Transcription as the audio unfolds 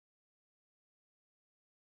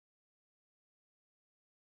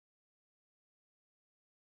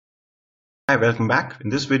Hi, welcome back. In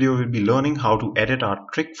this video, we'll be learning how to edit our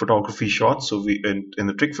trick photography shots. So in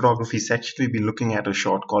the trick photography section, we'll be looking at a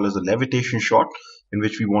shot called as a levitation shot, in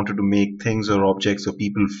which we wanted to make things or objects or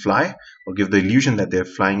people fly or give the illusion that they're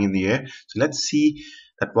flying in the air. So let's see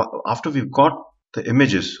that after we've got the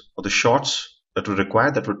images or the shots that were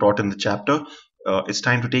required, that were taught in the chapter, it's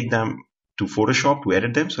time to take them to Photoshop to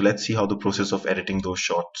edit them. So let's see how the process of editing those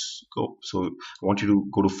shots go. So I want you to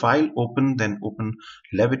go to File, Open, then open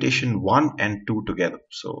Levitation 1 and 2 together.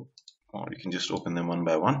 So or you can just open them one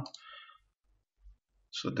by one.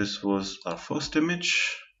 So this was our first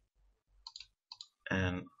image,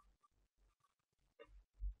 and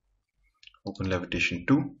open Levitation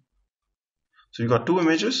 2. So you got two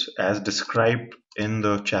images as described in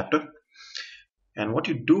the chapter. And what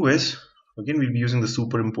you do is, again, we'll be using the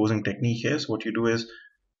superimposing technique here. So what you do is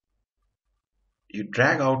you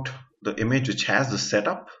drag out the image which has the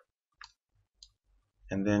setup,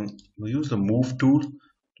 and then you use the move tool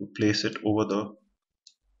to place it over the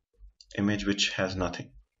image which has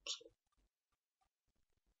nothing.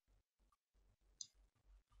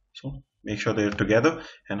 So make sure they're together.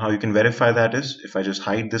 And how you can verify that is if I just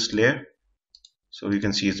hide this layer, so you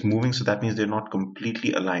can see it's moving, so that means they're not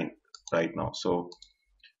completely aligned right now. So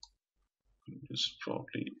just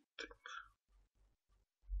probably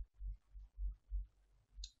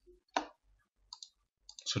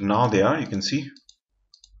so now they are, you can see,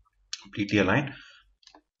 completely aligned.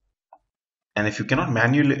 And if you cannot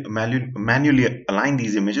manually align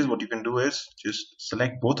these images, what you can do is just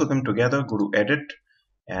select both of them together, go to edit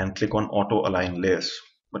and click on auto align layers.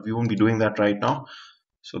 But we won't be doing that right now,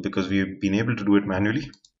 so because we've been able to do it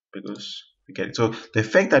manually, because we get it. So the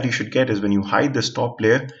effect that you should get is when you hide this top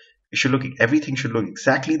layer, it should look, everything should look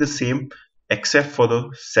exactly the same except for the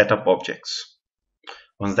setup objects.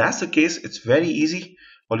 Once that's the case, it's very easy.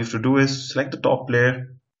 All you have to do is select the top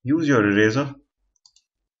layer, use your eraser,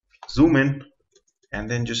 zoom in, and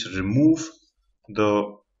then just remove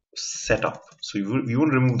the setup. So you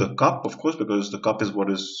won't remove the cup, of course, because the cup is what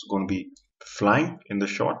is going to be flying in the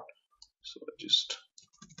shot. So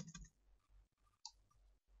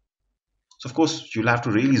of course you'll have to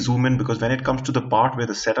really zoom in, because when it comes to the part where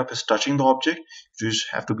the setup is touching the object, you just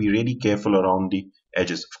have to be really careful around the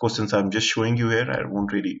edges. Of course, since I'm just showing you here, I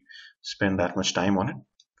won't really spend that much time on it,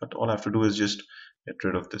 but all I have to do is just get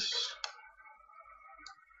rid of this.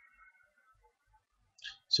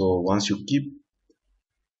 So once you keep,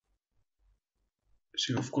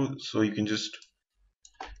 so of course, so you can just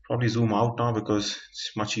probably zoom out now, because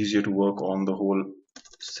it's much easier to work on the whole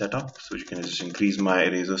setup. So you can just increase my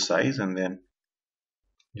eraser size and then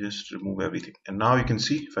just remove everything. And now you can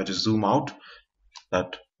see, if I just zoom out,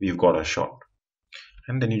 that we've got a shot.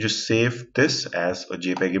 And then you just save this as a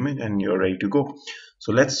JPEG image and you're ready to go.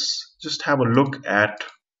 So let's just have a look at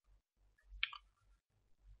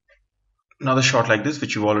another shot like this,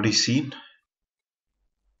 which you've already seen.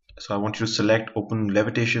 So I want you to select, open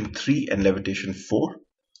Levitation 3 and Levitation 4.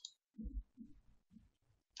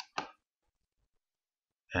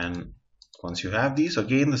 And once you have these,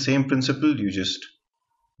 again the same principle, you just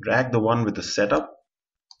drag the one with the setup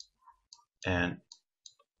and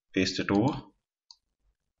paste it over.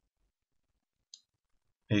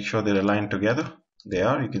 Make sure they're aligned together. They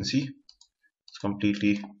are, you can see. It's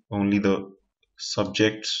completely, only the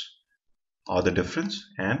subjects are the difference.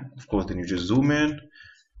 And of course then you just zoom in,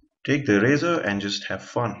 take the eraser and just have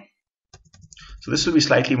fun. So this will be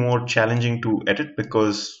slightly more challenging to edit,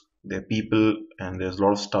 because there are people and there's a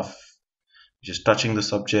lot of stuff just touching the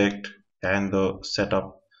subject and the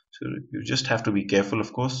setup. So you just have to be careful.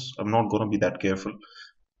 Of course, I'm not going to be that careful.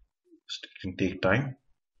 It can take time,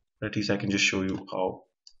 but at least I can just show you how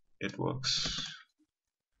it works.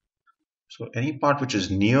 So any part which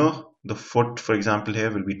is near the foot, for example,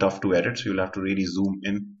 here will be tough to edit. So you'll have to really zoom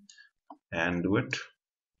in and do it.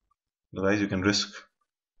 Otherwise, you can risk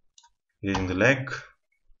hitting the leg.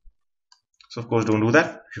 So of course, don't do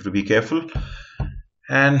that. You have to be careful.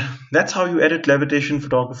 And that's how you edit levitation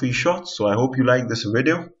photography shots. So I hope you like this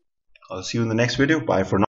video. I'll see you in the next video. Bye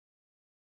for now.